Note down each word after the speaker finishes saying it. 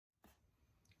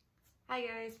Hi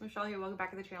guys, Michelle here. Welcome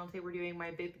back to the channel. Today we're doing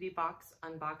my Bibbidi box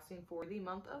unboxing for the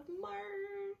month of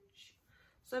March.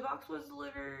 So the box was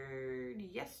delivered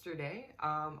yesterday.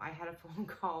 I had a phone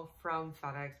call from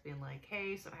FedEx being like,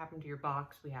 hey, something happened to your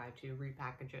box. We had to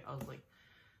repackage it. I was like,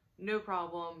 no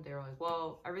problem. They were like,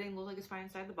 well, everything looks like it's fine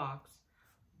inside the box,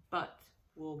 but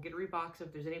we'll get a rebox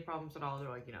if there's any problems at all. They're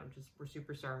like, we're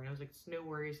super sorry. And I was like, it's no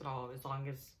worries at all. As long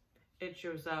as it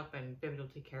shows up and Bibbidi will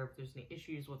take care of if there's any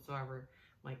issues whatsoever.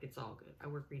 Like, it's all good. I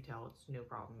work retail. It's no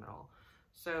problem at all.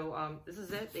 So this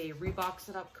is it. They reboxed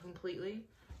it up completely.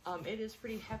 It is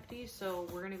pretty hefty, so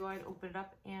we're going to go ahead and open it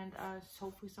up, and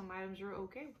hopefully some items are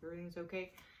okay. Everything's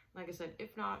okay. Like I said,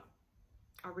 if not,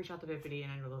 I'll reach out to Bibbidi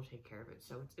and I know they'll take care of it.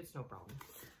 So it's no problem.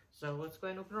 So let's go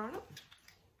ahead and open it on up.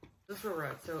 This is where we're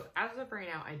at. So as of right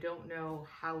now, I don't know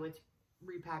how it's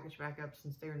repackaged back up,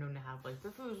 since they're known to have like the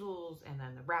foozles and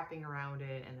then the wrapping around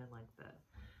it and then like the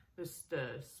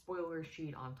spoiler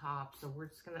sheet on top. So we're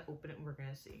just gonna open it and we're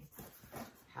gonna see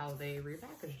how they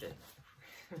repackaged it.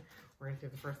 We're gonna do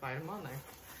the first item on there.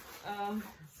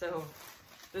 So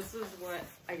this is what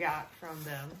I got from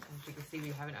them. As you can see, we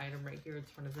have an item right here in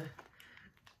front of the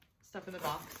stuff in the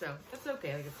box, so it's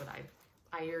okay. Like I said,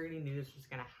 I already knew this was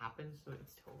gonna happen, so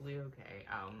it's totally okay.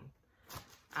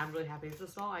 I'm really happy it's a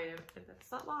small item and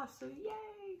that's not lost, so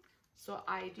yay! So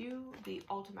I do the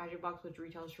Ultimate Magic Box, which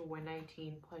retails for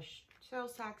 $119 plus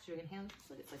sales tax. You can handle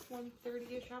it. It's like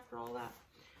 $130-ish after all that.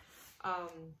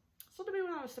 So maybe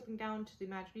when I was stepping down to the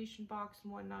Imagination box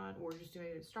and whatnot, or just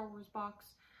doing a Star Wars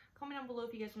box, comment down below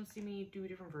if you guys want to see me do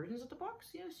different versions of the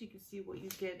box, so you can see what you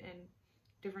get in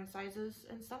different sizes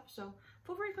and stuff. So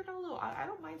feel free to comment down below. I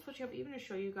don't mind switching up, even to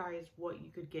show you guys what you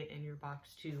could get in your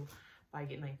box too, by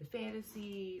getting like the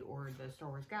Fantasy or the Star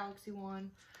Wars Galaxy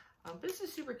one. This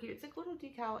is super cute. It's like a little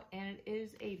decal, and it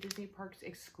is a Disney Parks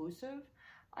exclusive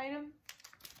item.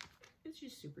 It's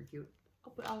just super cute.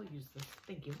 I'll use this.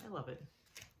 Thank you. I love it.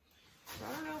 So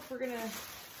I don't know if we're gonna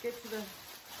get to the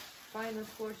final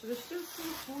floor. So there's still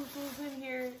some foozles in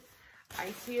here. I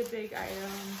see a big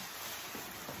item.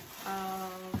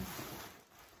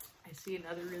 I see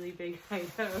another really big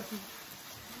item.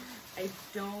 I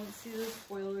don't see the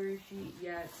spoiler sheet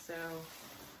yet, so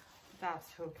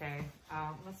that's okay.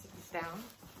 Let's put this down.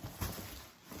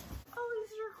 Oh,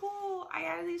 these are cool. I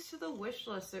added these to the wish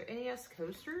list. They're NES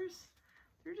coasters.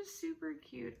 They're just super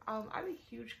cute. I'm a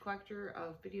huge collector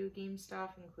of video game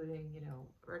stuff, including,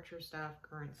 retro stuff,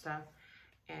 current stuff.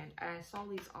 And I saw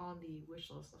these on the wish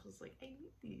list. I was like, I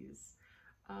need these.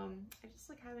 I just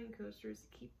like having coasters to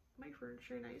keep my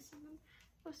furniture nice. And then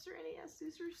plus they're NES.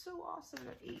 These are so awesome. I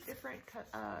have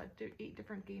 8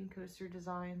 different game coaster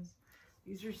designs.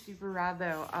 These are super rad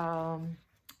though.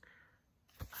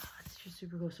 It's just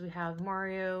super cool. So we have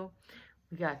Mario,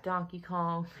 we got Donkey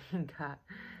Kong, we got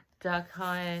Duck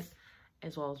Hunt,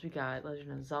 as well as we got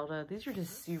Legend of Zelda. These are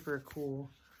just super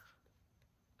cool.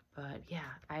 But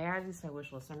yeah, I added these to my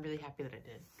wish list. I'm really happy that I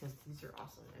did, because these are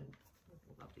awesome and I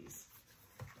love these.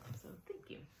 So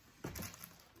thank you.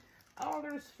 Oh,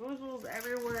 there's foozles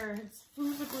everywhere. It's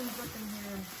foozically looking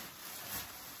here.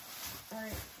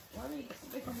 Alright, let me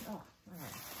stick them. Oh,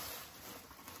 alright.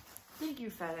 Thank you,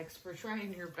 FedEx, for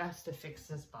trying your best to fix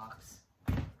this box.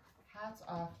 Hats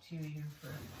off to you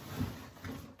for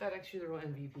FedEx. You're the real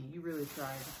MVP. You really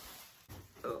tried.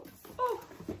 Oh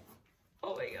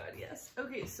my god, yes.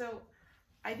 Okay, so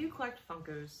I do collect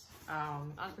Funkos.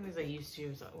 Not things I used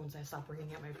to once I stopped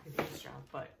working at my previous job,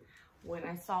 but when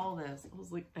I saw this, I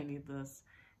was like, I need this.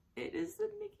 It is the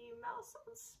Mickey Mouse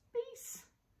on Space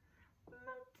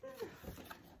Mountain.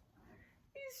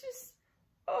 He's just,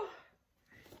 oh,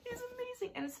 he's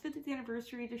amazing. And it's 50th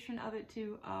anniversary edition of it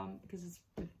too, because it's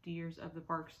 50 years of the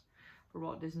parks for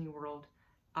Walt Disney World,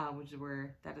 which is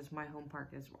where, that is my home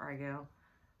park, is where I go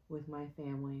with my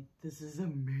family. This is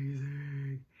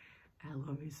amazing. I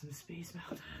love me some Space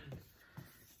Mountain.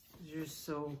 It's just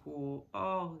so cool.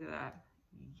 Oh, look at that.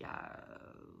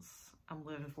 Yes, I'm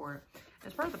living for it.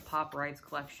 As part of the Pop Rides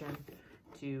collection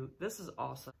too, this is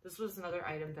awesome. This was another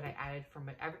item that I added from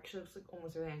it. Actually, looks like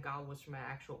almost everything I got was from my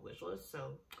actual wish list,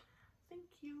 so thank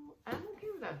you. I'm okay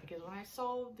with that, because when I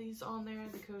saw these on there,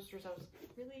 the coasters, I was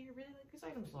really like these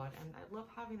items a lot, and I love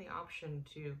having the option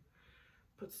to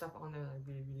put stuff on there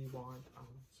that I really want.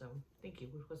 So thank you.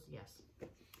 Wish list, yes.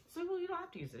 So well, you don't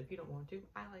have to use it if you don't want to.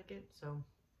 I like it, so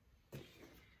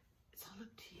it's all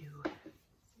up to you.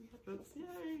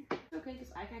 Yay. Okay,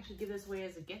 because I can actually give this away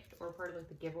as a gift or part of like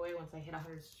the giveaway once I hit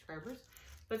 100 subscribers.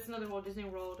 But it's another Walt Disney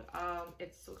World.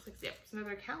 It looks like, yep, it's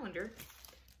another calendar,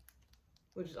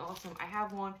 which is awesome. I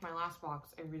have one for my last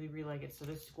box. I really like it. So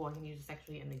this is cool. I can use this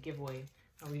actually in the giveaway.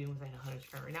 How are we doing once I hit 100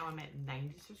 subscribers? Right now I'm at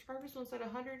 90 subscribers once I hit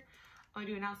 100. I'm gonna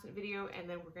do an announcement video, and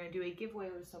then we're gonna do a giveaway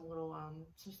with some little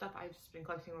some stuff I've just been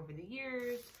collecting over the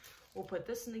years. We'll put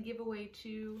this in the giveaway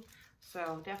too.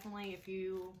 So definitely, if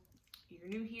you're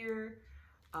new here,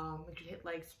 make sure to hit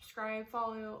like, subscribe,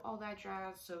 follow, all that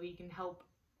jazz, so we can help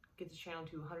get this channel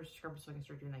to 100 subscribers so I can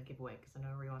start doing that giveaway, because I know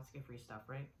everybody wants to get free stuff,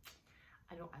 right?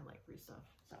 I know I like free stuff,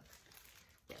 so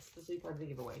yes, this will be part of the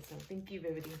giveaway. So thank you,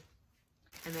 Bibbidi.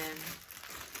 And then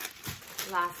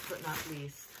last but not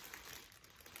least,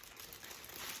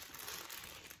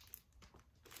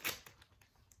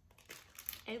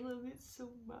 I love it so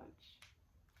much.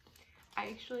 I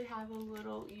actually have a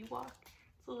little Ewok.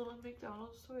 It's a little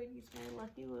McDonald's toy, and he's my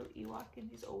lucky little Ewok, and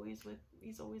he's always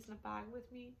in a bag with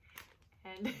me.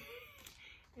 And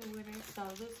and when I saw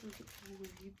this, I was like, oh,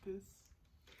 I need this.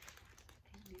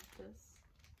 I need this.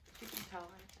 You can tell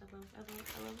I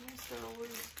love my Star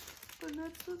Wars. And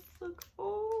that's just like,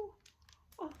 oh,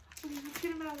 let's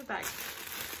get him out of the bag.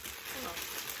 Hold on.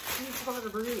 I need to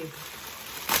breathe.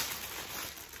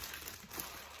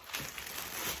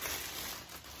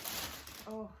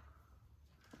 Oh.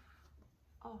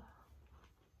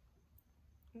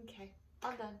 Okay,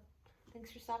 I'm done.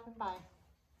 Thanks for stopping by.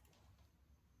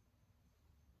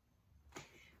 Okay.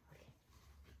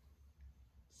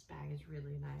 This bag is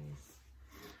really nice.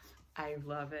 I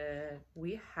love it.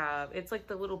 We have, it's like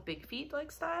the little Big Feet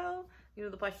like style. You know,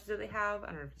 the plushies that they have. I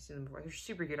don't know if you've seen them before. They're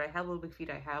super cute. I have little Big Feet.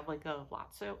 I have like a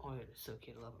Lotso. Oh, it is so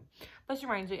cute. I love them. This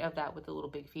reminds me of that with the little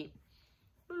Big Feet.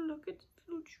 Look at the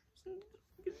little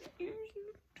ears.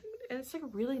 And it's like a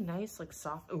really nice, like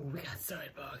soft. Oh, we got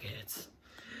side pockets.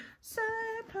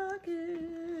 Side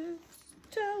pockets.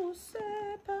 Double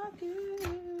side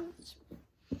pockets.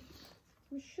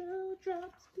 Michelle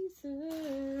drops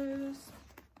pieces.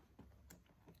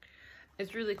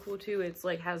 It's really cool too. It's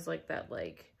like has like that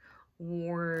like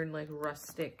worn like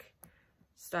rustic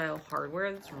style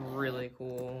hardware. That's really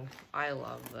cool. I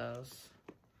love those.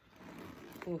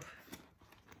 Oof.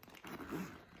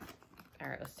 All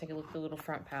right, let's take a look at the little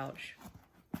front pouch.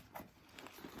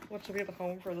 Which will be the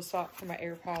home for the sock for my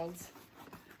AirPods.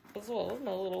 As well as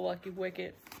my little Lucky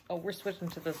Wicket. Oh, we're switching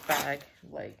to this bag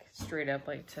like straight up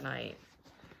like tonight.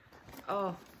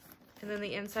 Oh, and then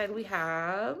the inside we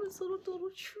have this little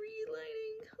tree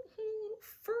lighting, little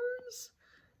ferns,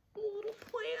 little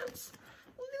plants.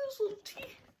 Look at those little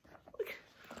teeth. Look.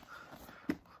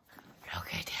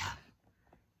 Look at him.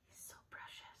 He's so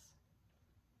precious.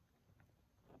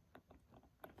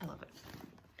 I love it.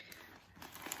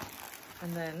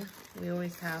 And then we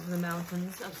always have the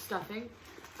mountains of stuffing.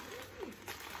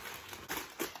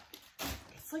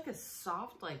 It's like a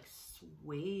soft, like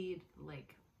suede,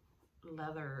 like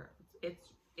leather.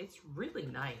 It's really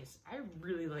nice. I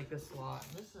really like this a lot.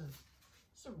 This is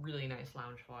a really nice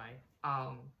Loungefly.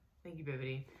 Thank you,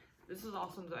 Bibbidi. This is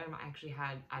also something I actually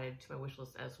had added to my wish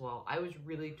list as well. I was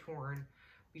really torn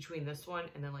between this one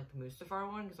and then like the Mustafar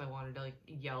one, because I wanted to like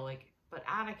yell like, but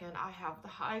Anakin, I have the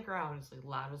high ground. It's like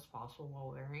loud as possible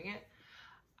while wearing it.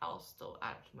 I'll still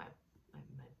add it to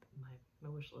my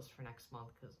wish list for next month,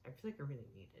 because I feel like I really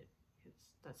need it, because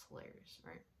that's hilarious,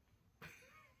 right?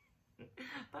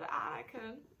 But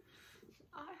Anakin,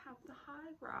 I have the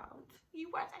high ground.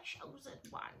 You are the chosen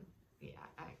one. Yeah,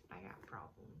 I got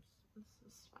problems. This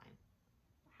is fine.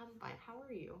 I'm fine. How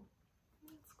are you?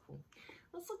 That's cool.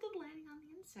 Let's look at lining on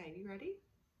the inside. You ready?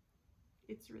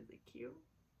 It's really cute.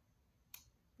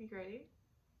 You ready?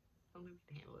 I don't know if you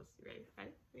can handle this. You ready?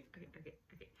 Ready?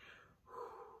 Okay.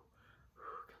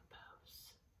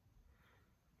 Compose.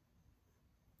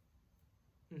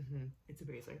 It's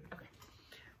amazing. Okay.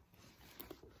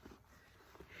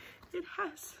 It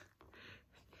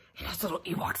has little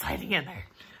Ewoks hiding in there.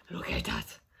 Look at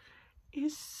that.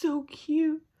 It's so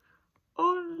cute.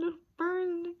 Oh, little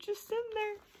birds are just in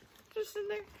there. Just in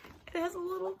there. It has a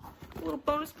little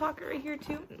bonus pocket right here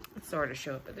too. It's hard to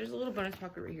show it, but there's a little bonus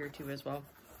pocket right here too as well,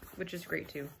 which is great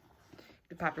too. You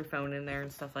can pop your phone in there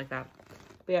and stuff like that.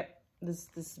 But yeah,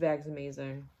 this bag's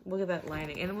amazing. Look at that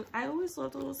lining. And I always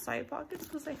love the little side pockets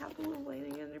because they have the little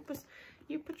lining in there. But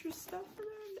you put your stuff in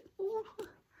there. Oh,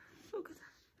 look at that.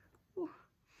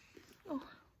 Oh,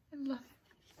 I love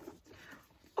it.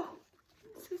 Oh,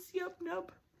 it says Yup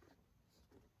Nub.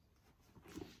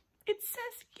 It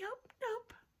says Yup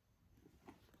Nub.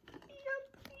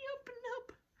 Yup Nub.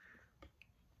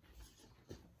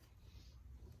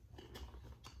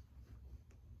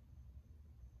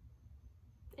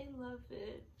 I love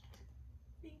it.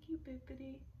 Thank you,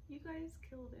 Bibbidi. You guys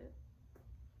killed it.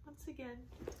 Once again.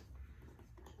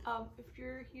 If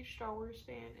you're a huge Star Wars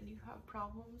fan and you have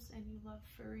problems and you love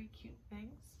furry, cute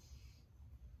things,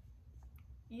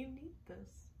 you need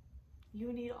this.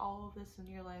 You need all of this in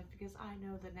your life because I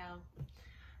know that now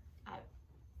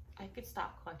I could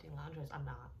stop collecting lounge toys. I'm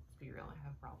not, let's be real, I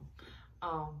have a problem.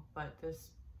 But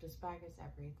this bag is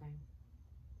everything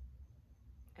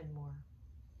and more.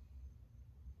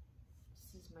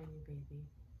 This is my new baby.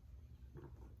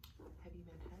 Have you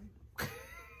met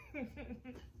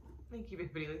him? Thank you,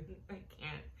 Bibbidi. I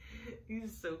can't.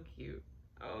 He's so cute.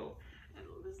 Oh, and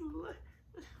this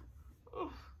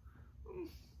oh.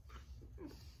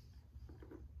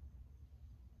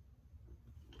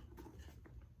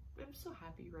 I'm so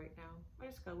happy right now. I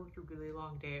just got worked a really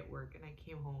long day at work and I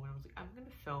came home and I was like, I'm gonna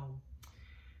film.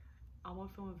 I want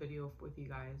to film a video with you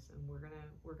guys and we're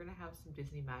gonna have some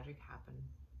Disney magic happen.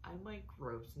 I'm like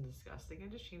gross and disgusting. I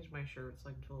just changed my shirt so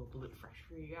I can feel a little bit fresh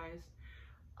for you guys.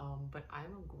 But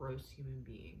I'm a gross human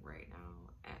being right now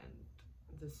and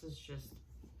this is just,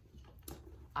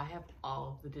 I have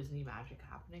all of the Disney magic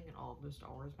happening and all of the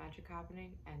Star Wars magic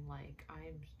happening and like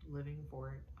I'm living for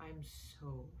it. I'm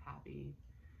so happy.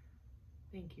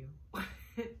 Thank you.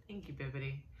 Thank you,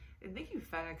 Bibbidi. And thank you,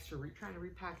 FedEx, for trying to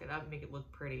repack it up and make it look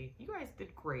pretty. You guys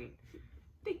did great.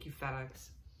 Thank you, FedEx.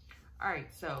 All right,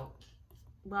 so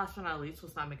last but not least,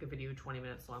 let's not make a video 20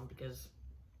 minutes long because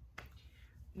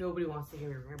nobody wants to hear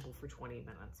me ramble for 20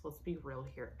 minutes. Let's be real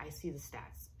here. I see the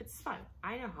stats. It's fine.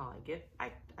 I know how I get.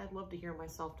 I'd love to hear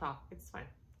myself talk. It's fine.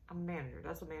 I'm a manager.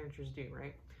 That's what managers do,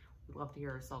 right? We love to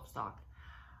hear ourselves talk.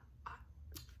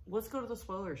 Let's go to the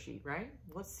spoiler sheet, right?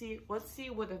 Let's see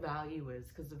what the value is,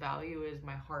 because the value is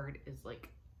my heart is like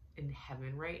in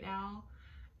heaven right now.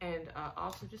 And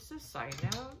also just a side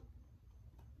note.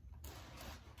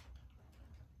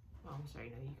 Oh, I'm sorry,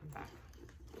 no, you come back.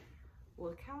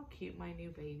 Look how cute my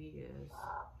new baby is.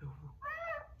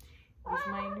 He's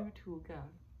my new Tuca.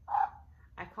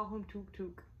 I call him Tuk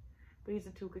Tuk, but he's a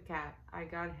Tuca cat. I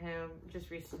got him just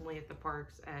recently at the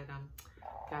parks and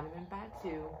got him in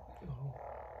Batu.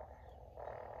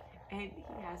 And he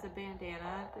has a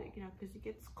bandana, that, you know, because he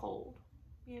gets cold,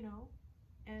 you know,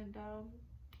 and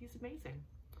he's amazing.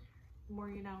 The more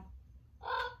you know,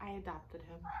 I adopted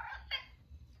him.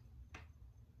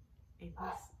 And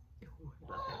he's, ooh,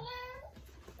 I love him.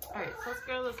 All right, so let's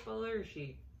go to the spoiler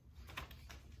sheet.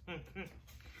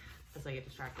 As I get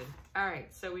distracted. All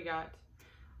right, so we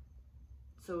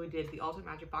did the Ultimate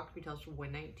Magic Box retails for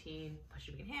 $119 plus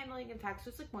shipping and handling and tax, so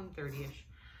it's like $130-ish.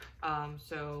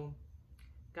 So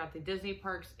got the Disney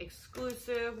Parks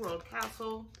exclusive World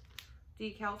Castle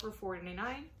decal for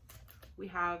 $4.99. We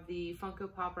have the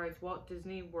Funko Pop Rides Walt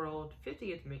Disney World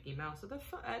 50th Mickey Mouse at the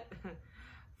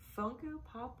Funko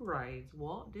Pop Rides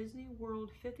Walt Disney World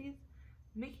 50th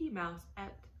Mickey Mouse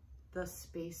at the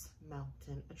Space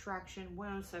Mountain attraction.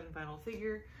 107 vinyl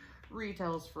figure,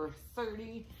 retails for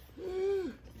 $30.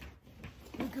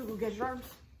 Google Gadget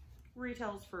Arms,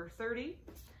 retails for $30.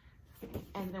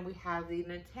 And then we have the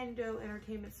Nintendo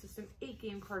Entertainment System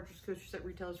 8-game cartridge coaster set,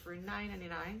 retails for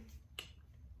 $9.99.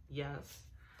 Yes.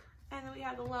 And then we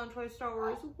have the Lounge Toy Star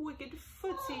Wars Wicked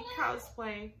Footsie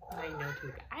cosplay. I know,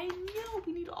 too. I know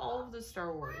we need all of the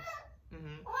Star Wars.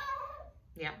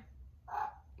 Yeah.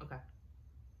 Okay.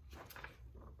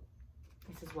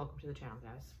 He says, welcome to the channel,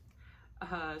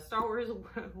 guys. Star Wars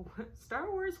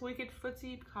Wicked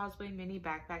Footsie cosplay mini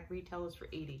backpack retail is for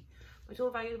 $80. My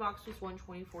total value of the box was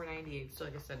 $124.98. So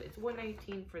like I said, it's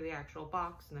 $119 for the actual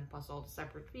box, and then plus all the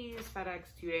separate fees,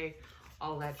 FedEx, 2-day,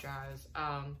 all that jazz.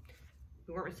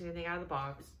 We weren't missing anything out of the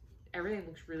box. Everything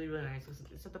looks really, really nice.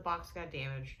 Except the box got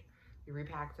damaged. We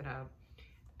repacked it up.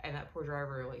 And that poor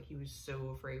driver, like, he was so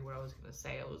afraid what I was gonna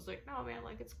say. I was like, no, man,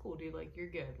 like, it's cool, dude. Like, you're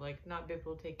good. Like, not Bib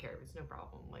will take care of it. It's no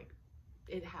problem. Like,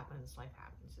 it happens. Life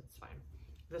happens. It's fine.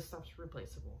 This stuff's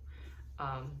replaceable.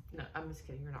 No, I'm just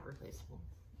kidding. You're not replaceable.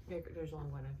 There's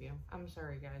only one of you. I'm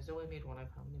sorry, guys. I only made one of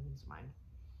them. It means mine.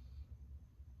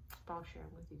 But I'll share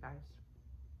them with you guys.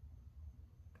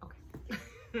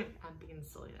 Okay. I'm being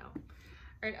silly now.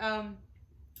 All right.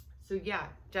 So yeah,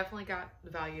 definitely got the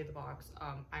value of the box.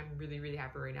 I'm really, really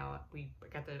happy right now. I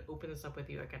got to open this up with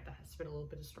you. I got to spin a little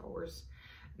bit of Star Wars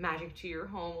magic to your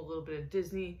home, a little bit of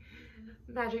Disney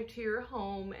magic to your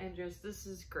home, and just, this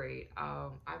is great.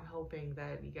 I'm hoping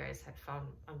that you guys had fun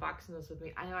unboxing this with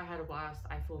me. I know I had a blast.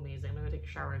 I feel amazing. I'm gonna take a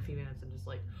shower in a few minutes and just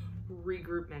like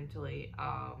regroup mentally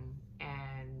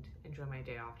and enjoy my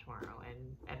day off tomorrow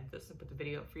and edit this and put the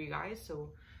video up for you guys so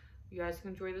you guys can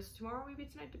enjoy this tomorrow, maybe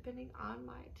tonight, depending on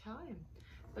my time.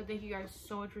 But thank you guys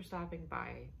so much for stopping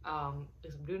by. I'm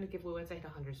doing a giveaway once I hit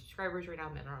 100 subscribers. Right now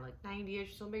I'm at around like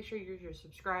 90-ish, so make sure you're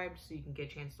subscribed so you can get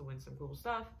a chance to win some cool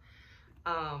stuff.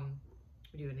 I'm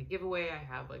doing a giveaway. I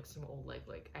have like some old, I'm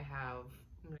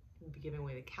gonna be giving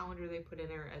away the calendar they put in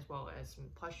there, as well as some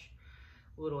plush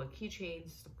little like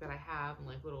keychains stuff that I have, and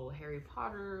like little Harry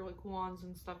Potter like wands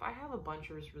and stuff. I have a bunch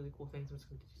of really cool things I'm just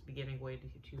going to just be giving away to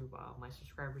my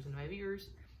subscribers and my viewers.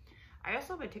 I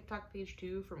also have a TikTok page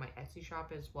too for my Etsy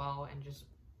shop as well, and just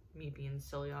me being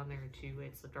silly on there too.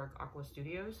 It's the Dark Aqua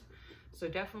Studios, so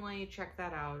definitely check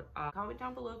that out. Comment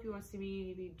down below if you want to see me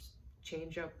maybe just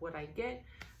change up what I get,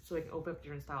 so I can open up a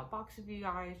different style box of you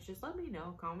guys. Just let me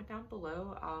know. Comment down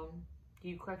below. Do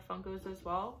you collect Funkos as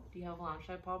well? Do you have a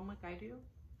Loungefly problem like I do?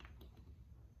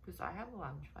 Because I have a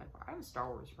Loungefly. I have a Star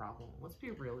Wars problem. Let's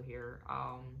be real here.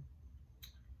 I'm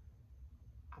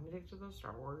addicted to those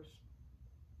Star Wars.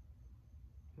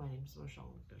 My name's Michelle.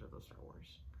 I'm addicted to those Star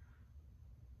Wars.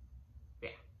 Yeah,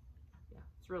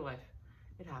 it's real life.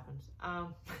 It happens.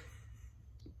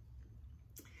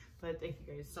 But thank you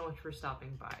guys so much for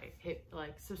stopping by. Hit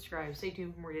like, subscribe, stay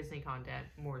tuned for more Disney content,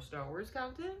 more Star Wars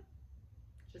content.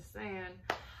 Just saying.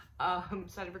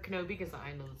 Excited for Kenobi because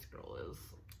I know this girl is.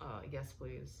 Yes,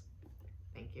 please.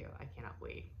 Thank you. I cannot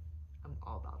wait. I'm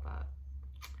all about that.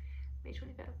 May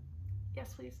 25th.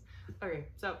 Yes, please. Okay,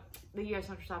 so thank you guys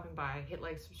so much for stopping by. Hit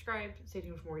like, subscribe, stay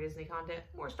tuned for more Disney content,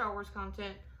 more Star Wars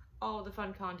content, all the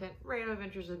fun content, random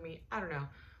adventures with me. I don't know.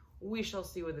 We shall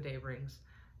see what the day brings.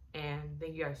 And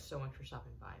thank you guys so much for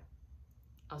stopping by.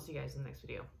 I'll see you guys in the next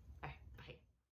video.